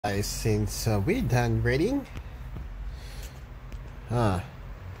Guys, since we're done reading,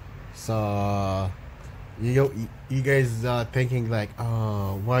 so you guys thinking like,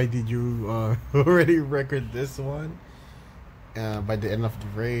 why did you already record this one? By the end of the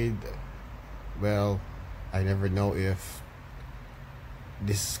raid, well, I never know if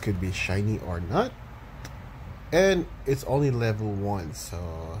this could be shiny or not, and it's only level 1,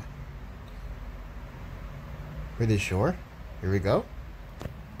 so pretty sure. Here we go,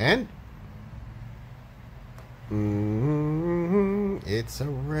 and it's a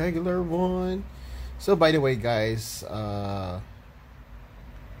regular one. So by the way, guys, I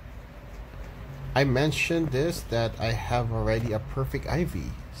mentioned this that I have already a perfect IV.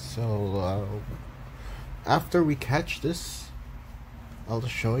 So after we catch this, I'll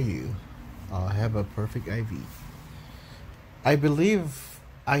show you. I'll have a perfect IV. I believe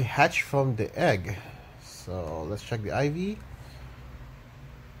I hatched from the egg. So let's check the IV.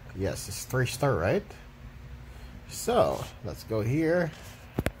 Yes, it's 3-star, right? So let's go here.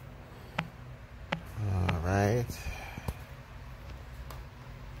 Alright.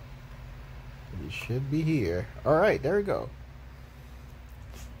 It should be here. Alright, there we go.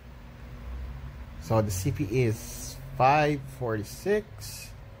 So the CP is 546.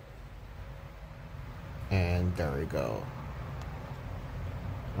 And there we go.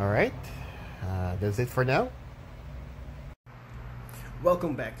 Alright. That's it for now.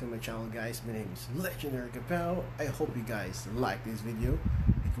 Welcome back to my channel, guys. My name is Legendary Kapow. I hope you guys like this video.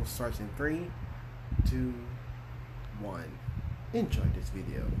 It will start in 3, 2, 1. Enjoy this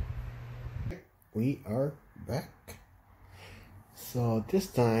video. We are back. So this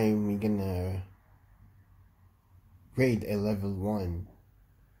time we're gonna raid a level 1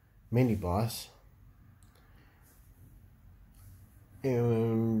 mini boss.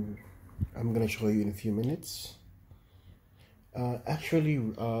 And I'm gonna show you in a few minutes. Actually,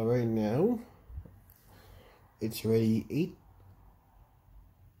 right now it's already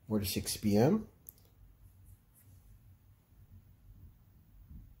 8:46 p.m.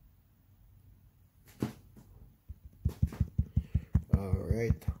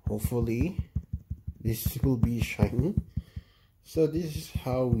 Alright, hopefully this will be shiny. So this is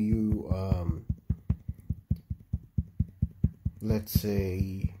how you let's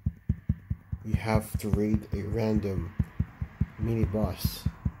say you have to raid a random mini boss,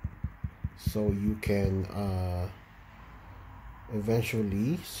 so you can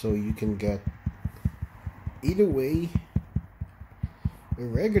eventually, so you can get either way a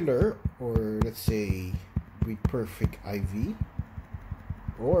regular, or let's say with perfect IV,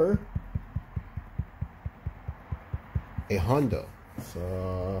 or a Hondo.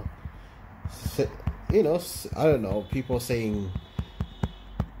 So you know, I don't know, people saying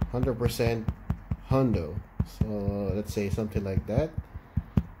 100% Hondo. So let's say something like that.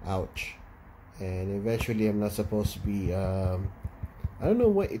 Ouch. And eventually I'm not supposed to be I don't know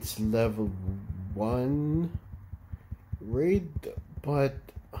what it's level 1 raid, but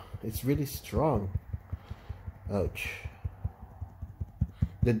it's really strong. Ouch.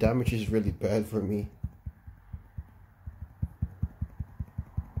 The damage is really bad for me.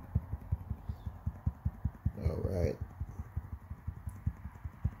 Alright.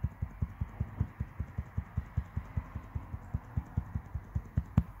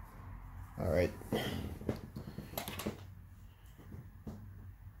 Alright.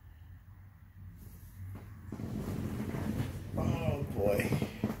 Oh boy.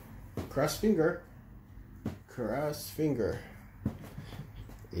 Cross finger. Cross finger.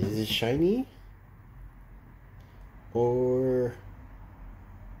 Is it shiny? Or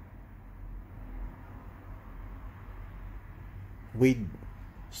weed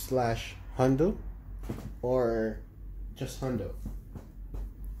slash Hondo? Or just Hondo?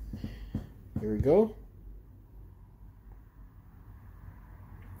 Here we go.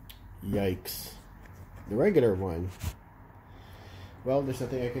 Yikes. The regular one. Well, there's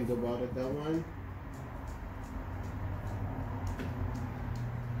nothing I can do about it, that one.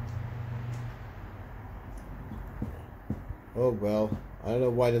 Oh well, I don't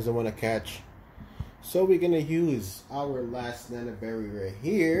know why it doesn't want to catch. So we're gonna use our last nano berry right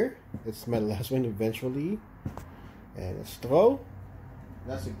here. It's my last one eventually. And let's throw.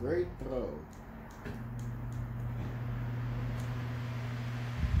 That's a great throw.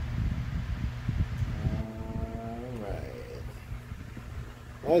 Alright.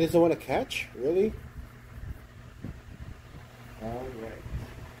 Oh, it doesn't want to catch? Really? Alright.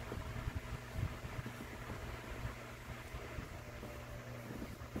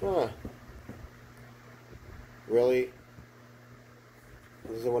 Huh. Really?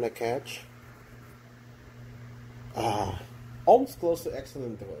 Doesn't want to catch? Ah. almost close to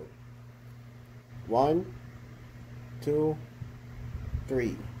excellent throw. 1, 2,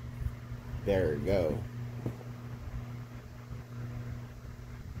 3. There we go.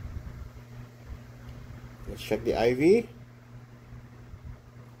 Let's check the IV.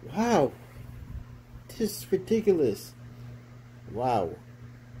 Wow. This is ridiculous. Wow.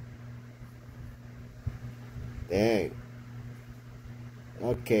 Dang.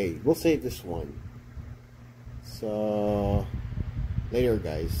 Okay, we'll save this one. So, later,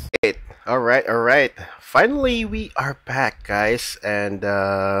 guys. Alright. Finally, we are back, guys. And,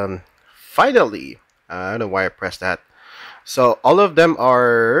 finally, I don't know why I pressed that. So, all of them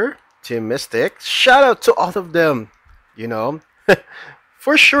are Team Mystic. Shout out to all of them. You know,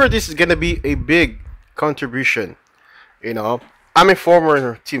 for sure, this is gonna be a big contribution. You know, I'm a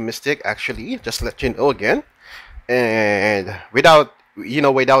former Team Mystic, actually, just to let you know again. And without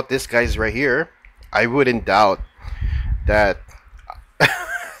this guys right here, I wouldn't doubt that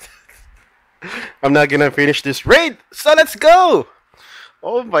I'm not gonna finish this raid. So let's go.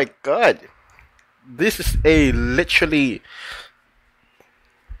 Oh my god, this is a literally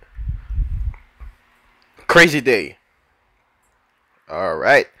crazy day. All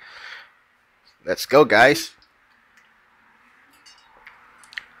right, let's go, guys.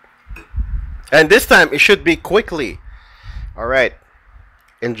 And this time it should be quickly. All right,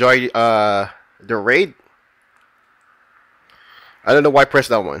 enjoy the raid. I don't know why I pressed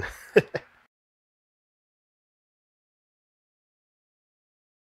that one.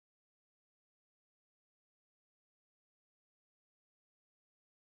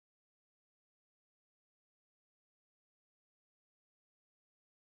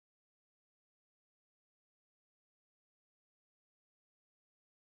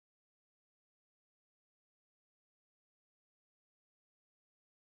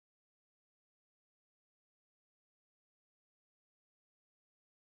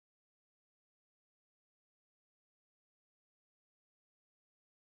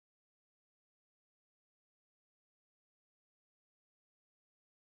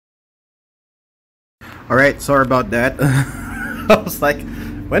 Alright, sorry about that. I was like,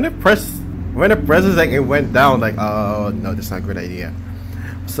 when it presses, like, it went down, like, oh no, that's not a good idea.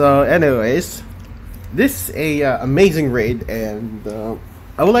 So anyways, this is a amazing raid, and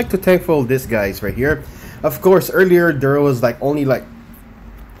I would like to thankful this guys right here. Of course, earlier there was like only like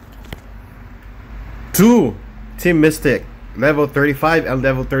 2 Team Mystic, level 35 and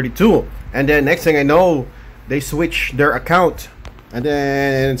level 32, and then next thing I know, they switch their account, and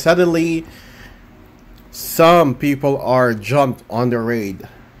then suddenly some people are jumped on the raid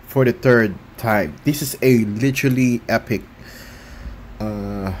for the 3rd time. This is a literally epic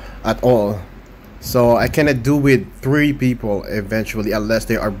at all. So I cannot do with 3 people eventually unless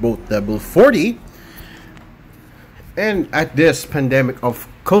they are both level 40. And at this pandemic of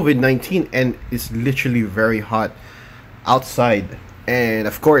COVID-19, and it's literally very hot outside. And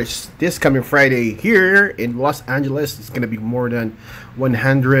of course, this coming Friday here in Los Angeles, it's gonna be more than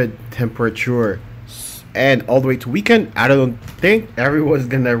 100 temperature. And all the way to weekend, I don't think everyone's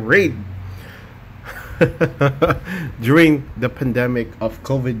gonna raid during the pandemic of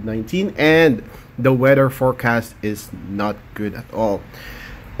COVID-19, and the weather forecast is not good at all.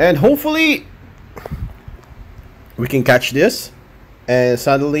 And hopefully we can catch this, and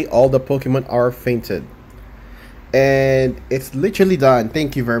suddenly all the Pokemon are fainted, and it's literally done.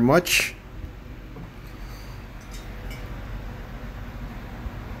 Thank you very much.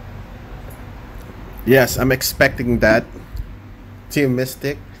 Yes, I'm expecting that Team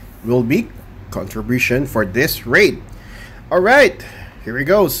Mystic will be contribution for this raid. Alright, here he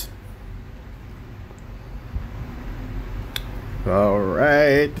goes.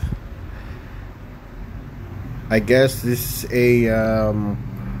 Alright. I guess this is a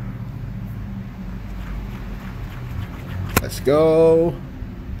let's go.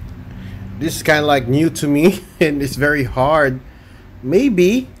 This is kind of like new to me and it's very hard.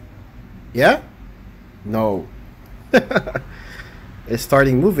 Maybe. Yeah? No. It's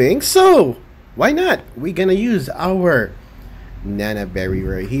starting moving, so why not? We're gonna use our Nana Berry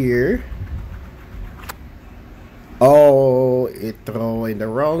right here. Oh, it throw in the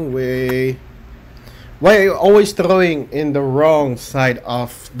wrong way. Why are you always throwing in the wrong side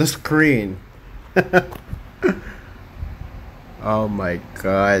of the screen? Oh my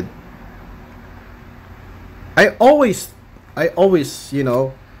god. I always, you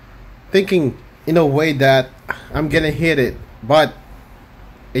know, thinking in a way that I'm gonna hit it, but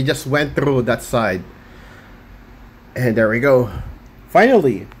it just went through that side. And there we go.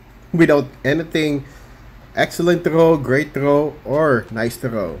 Finally, without anything, excellent throw, great throw, or nice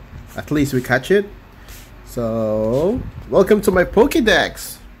throw. At least we catch it. So, welcome to my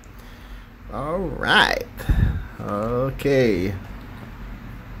Pokédex. Alright. Okay.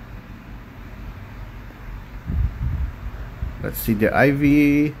 Let's see the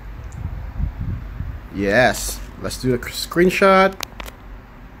IV. Yes. Let's do a screenshot.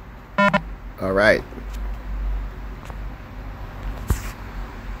 Alright.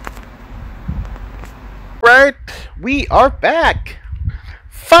 Right. We are back.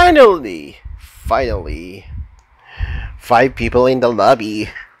 Finally. 5 people in the lobby.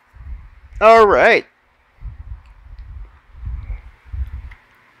 Alright.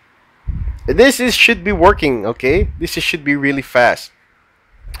 Should be working, okay? Should be really fast.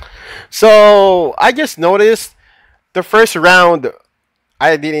 So, I just noticed the first round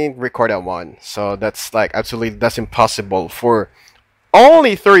I didn't record that one. So, that's impossible for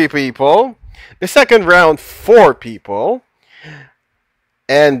only 3 people. The second round, 4 people.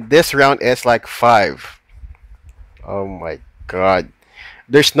 And this round is like 5. Oh my god.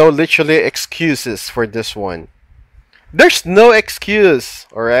 There's no literally excuses for this one. There's no excuse,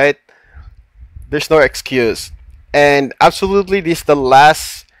 alright? There's no excuse. And absolutely, this is the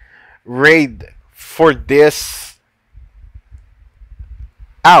last raid for this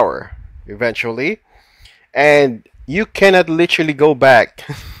hour, eventually. And you cannot literally go back.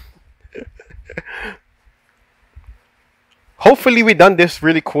 Hopefully, we done this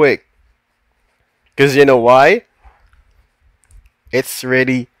really quick. Because you know why? It's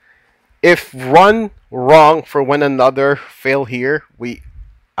ready. If one wrong for one another fail here,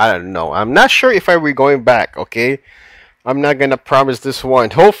 I don't know. I'm not sure if we're going back, okay? I'm not gonna promise this one.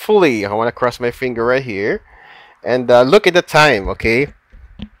 Hopefully, I want to cross my finger right here. And look at the time, okay?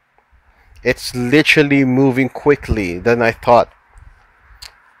 It's literally moving quickly than I thought.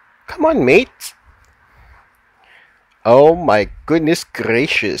 Come on, mate. Oh my goodness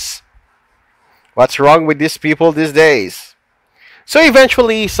gracious. What's wrong with these people these days? So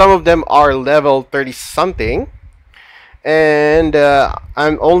eventually, some of them are level 30 something. And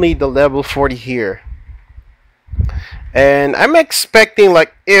I'm only the level 40 here. And I'm expecting,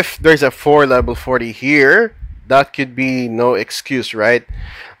 like, if there's a 4 level 40 here, that could be no excuse, right?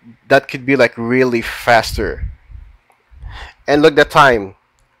 That could be like really faster. And look the time.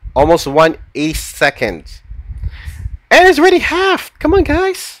 Almost 1/8 seconds. And it's already half. Come on,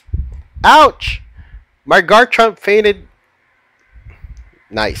 guys. Ouch. My Garchomp fainted.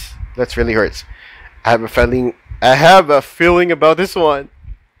 Nice. That really hurts. I have a feeling about this one.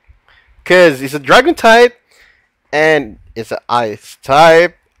 Cause it's a dragon type and it's an ice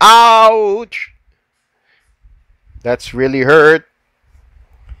type. Ouch. That's really hurt.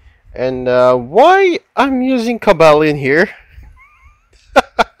 And why I'm using Kabalion here?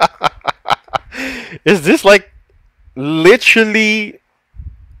 Is this like literally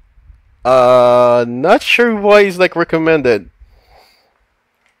not sure why it's like recommended.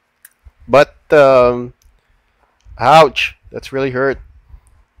 But ouch, that's really hurt.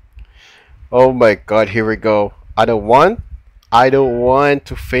 Oh my god, here we go. I don't want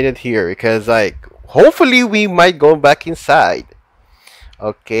to faint it here because like hopefully we might go back inside.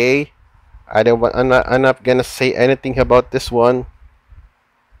 Okay. I'm not gonna say anything about this one.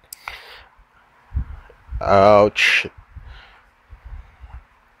 Ouch.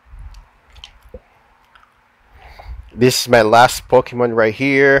 This is my last Pokemon right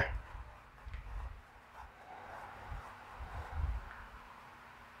here.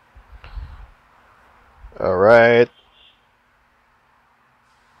 Alright.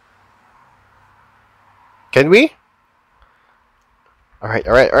 Can we? Alright.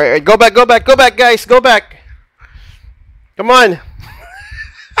 Go back, guys. Go back. Come on.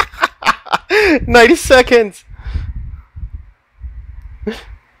 90 seconds.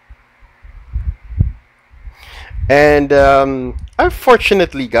 And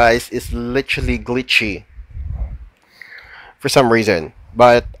unfortunately, guys, it's literally glitchy for some reason.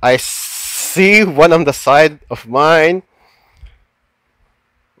 But I see one on the side of mine.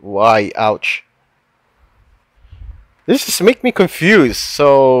 Why? Ouch. This just make me confused.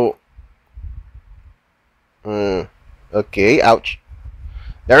 So, okay. Ouch.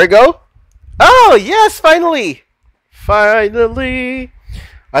 There we go. Oh yes, finally. Finally.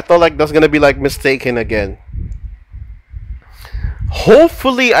 I thought like that's gonna be like mistaken again.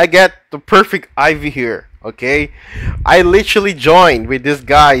 Hopefully I get the perfect Ivy here, okay? I literally joined with these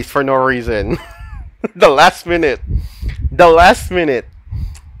guys for no reason. The last minute.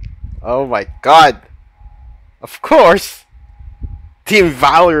 Oh my god. Of course. Team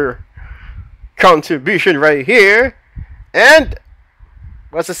Valor contribution right here. And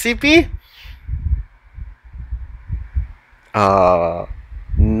what's the CP?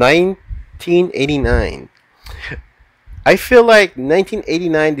 1989. I feel like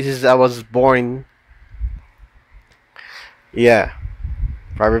 1989. This is I was born. Yeah,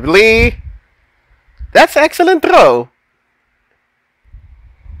 probably. That's excellent throw.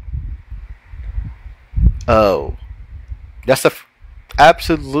 Oh, that's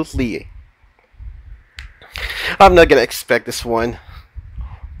absolutely. I'm not gonna expect this one.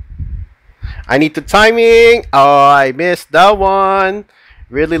 I need the timing. Oh, I missed that one.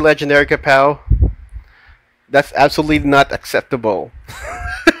 Really legendary Kapow. That's absolutely not acceptable.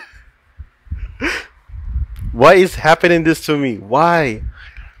 Why is happening this to me? Why?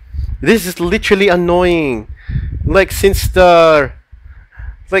 This is literally annoying. Like since the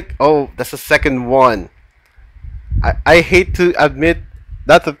like oh that's the second one. I hate to admit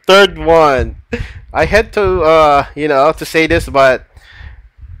that's the third one. I had to to say this, but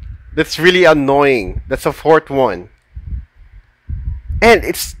that's really annoying. That's a fourth one. And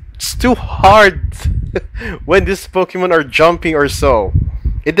it's too hard when these Pokemon are jumping or so.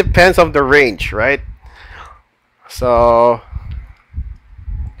 It depends on the range, right? So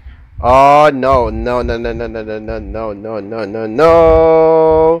oh no no no no no no no no no no no no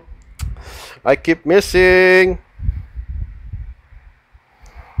no, I keep missing.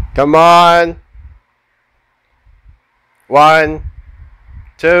 Come on. One,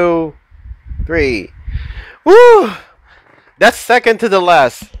 two, three. Woo! That's second to the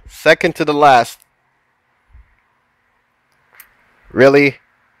last. Second to the last. Really?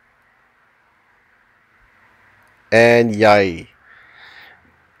 And yay.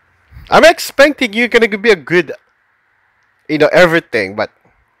 I'm expecting you're gonna be a good, everything, but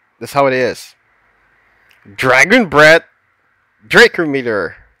that's how it is. Dragon Breath, Draco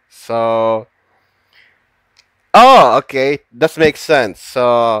Meter. So, oh, okay, that makes sense.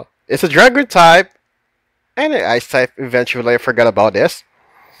 So it's a Dragon type and an Ice type. Eventually, I forgot about this.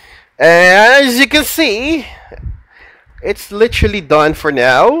 And as you can see, it's literally done for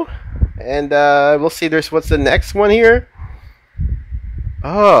now. And we'll see. What's the next one here?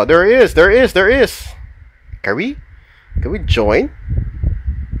 Oh, there is. Can we join?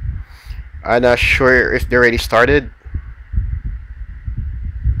 I'm not sure if they already started.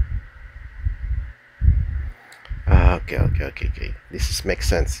 Okay. Makes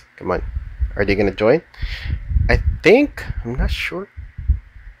sense. Come on. Are they gonna join? I think. I'm not sure.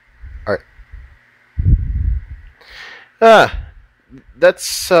 Alright.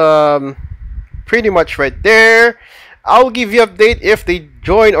 That's pretty much right there. I'll give you update if they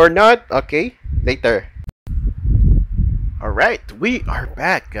join or not. Okay, later. Alright, we are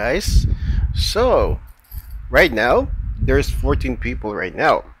back, guys. So, right now, there's 14 people right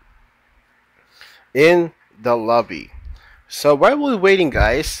now in the lobby. So while we're waiting,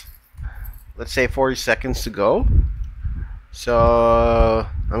 guys, let's say 40 seconds to go. So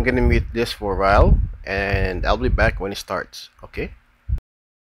I'm gonna mute this for a while and I'll be back when it starts. Okay.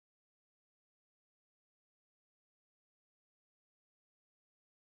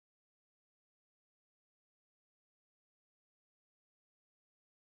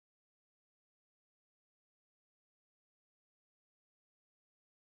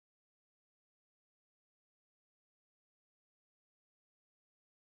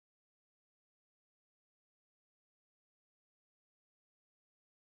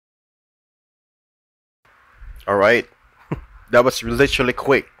 All right. That was literally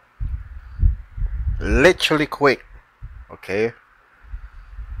quick. Literally quick. Okay.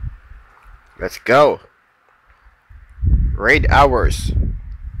 Let's go. Raid hours.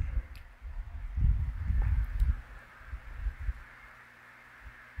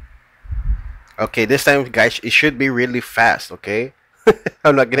 Okay, this time, guys, it should be really fast, okay?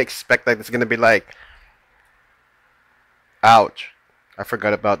 I'm not gonna expect that it's gonna be like... Ouch. I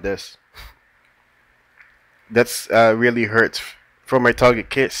forgot about this. That's really hurts from my target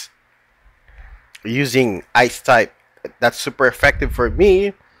kiss. Using ice type. That's super effective for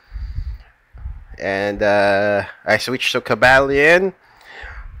me. And I switched to Cabalion.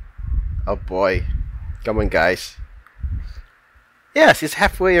 Oh boy. Come on, guys. Yes, it's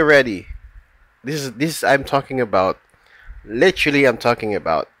halfway already. This I'm talking about. Literally, I'm talking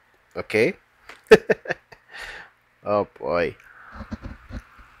about. Okay. Oh boy.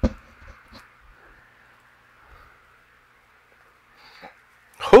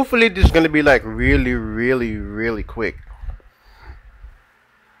 Hopefully, this is gonna be like really quick.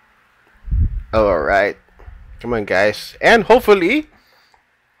 All right. Come on, guys. And hopefully,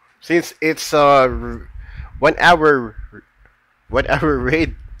 since it's 1 hour 1 hour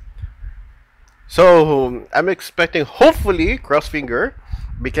raid. So I'm expecting, hopefully, cross finger,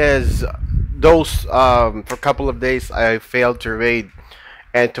 because those for a couple of days I failed to raid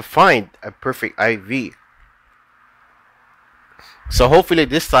and to find a perfect IV. So hopefully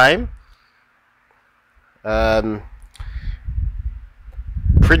this time, um,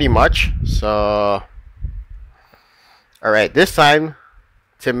 pretty much. So, all right, this time,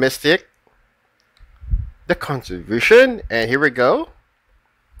 Team Mystic, the contribution, and here we go.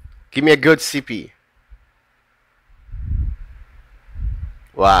 Give me a good CP.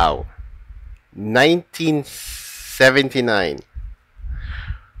 Wow, 1979.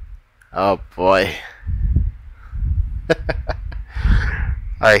 Oh boy.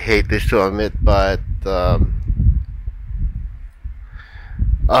 I hate this to admit, but oh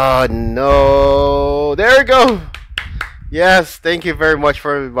no, there we go. Yes, thank you very much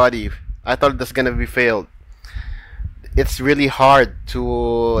for everybody. I thought that's gonna be failed. It's really hard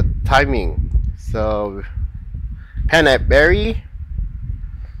to timing. So, Peanut Berry.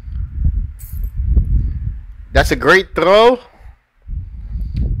 That's a great throw.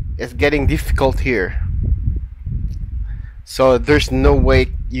 It's getting difficult here. So there's no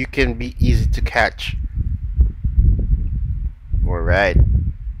way you can be easy to catch. Alright.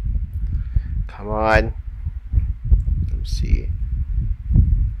 Come on. Let's see.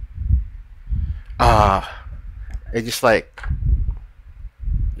 It's just like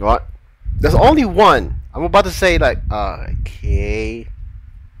what? There's only one. I'm about to say like okay.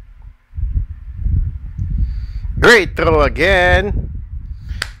 Great throw again.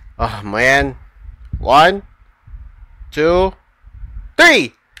 Oh man. 1, 2,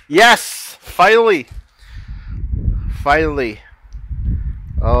 3. Yes, finally. Finally.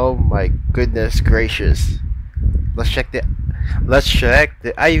 Oh my goodness gracious. Let's check the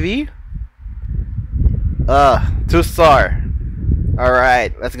IV. 2-star. All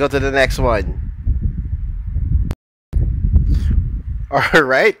right, let's go to the next one. All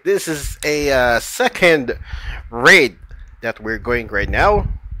right, this is a second raid that we're going right now,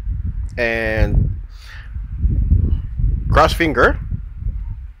 and cross finger.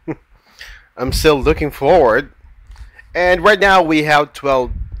 I'm still looking forward, and right now we have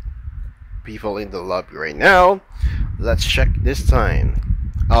 12 people in the lobby right now. Let's check this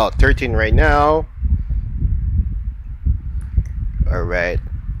time. Oh, 13 right now. All right.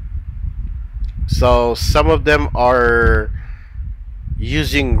 So some of them are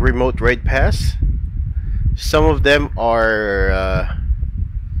using remote raid pass. Some of them are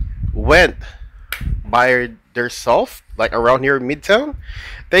went by themselves, like around here in Midtown.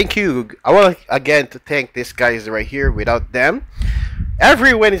 Thank you. I want again to thank these guys right here. Without them,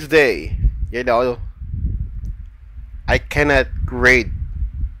 every Wednesday, you know, I cannot raid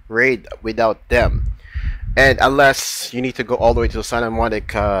without them. And unless you need to go all the way to Santa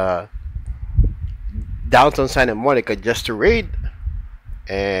Monica, downtown Santa Monica, just to raid.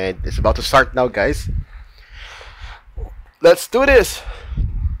 And it's about to start now, guys. Let's do this.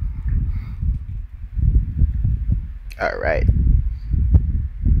 All right.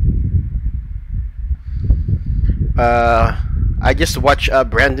 I just watched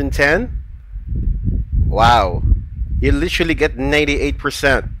Brandon 10. Wow, you literally get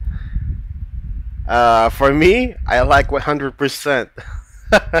 98%. For me, I like 100%.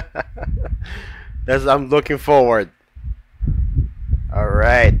 That's I'm looking forward. All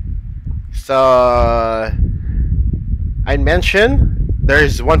right. So I mentioned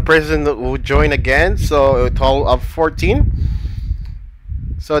there's one person who joined again, so a total of 14.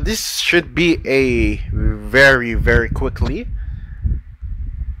 So this should be a very quickly.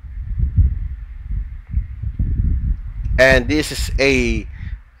 And this is the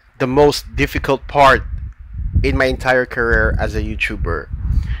most difficult part in my entire career as a YouTuber.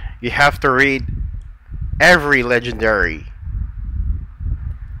 You have to read every legendary.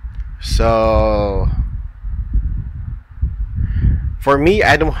 So for me,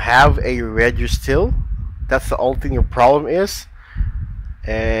 I don't have a Redu still. That's the only thing your problem is.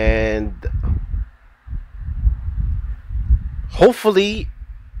 And hopefully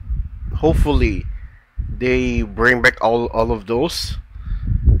they bring back all of those.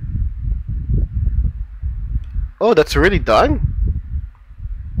 Oh, that's already done?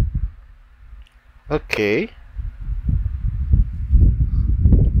 Okay.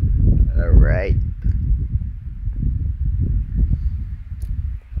 Alright.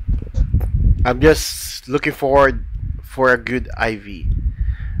 I'm just looking forward for a good IV.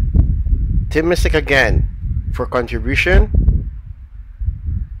 Team Mystic again for contribution.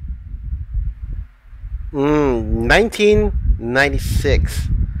 1996.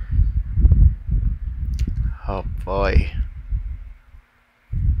 Oh boy.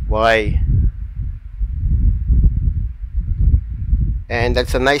 Why? And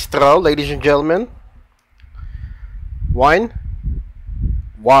that's a nice throw, ladies and gentlemen. 1.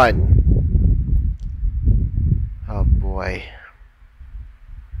 Oh boy.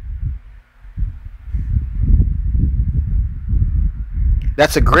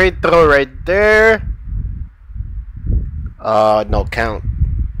 That's a great throw right there. No count.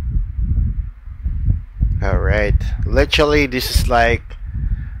 Alright. Literally, this is like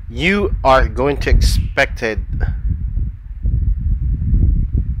you are going to expect it.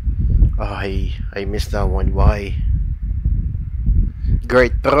 Oh, I missed that one. Why?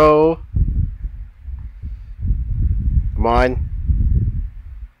 Great throw. Come on.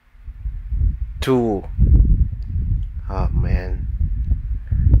 2. Oh man.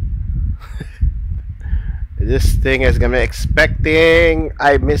 This thing is gonna be expecting.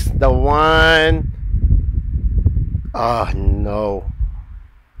 I missed the one. Oh no.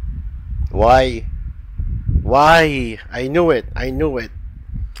 Why? Why? I knew it. I knew it.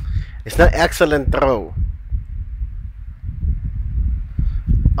 It's not excellent throw.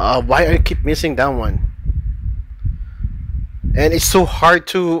 Why I keep missing that one? And it's so hard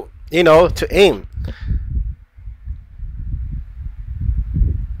to, to aim.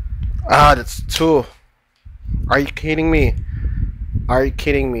 That's 2. Are you kidding me? Are you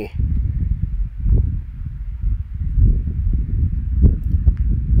kidding me?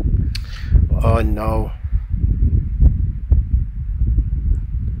 Oh no.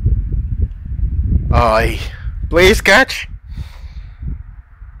 Oh, please catch.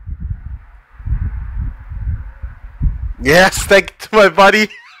 Yes, thanks to my buddy.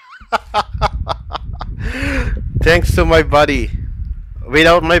 Thanks to my buddy.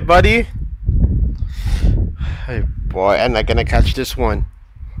 Without my buddy, hey boy, I'm not gonna catch this one.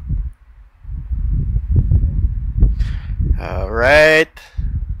 Alright.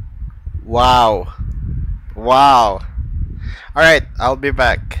 Wow. Wow. Alright, I'll be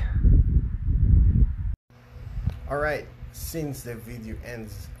back. Alright, since the video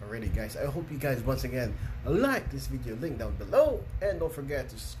ends already, guys, I hope you guys once again like this video, link down below, and don't forget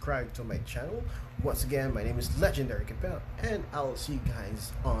to subscribe to my channel. Once again, my name is Legendary Capel, and I'll see you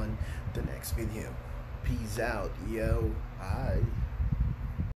guys on the next video. Peace out, yo. Bye.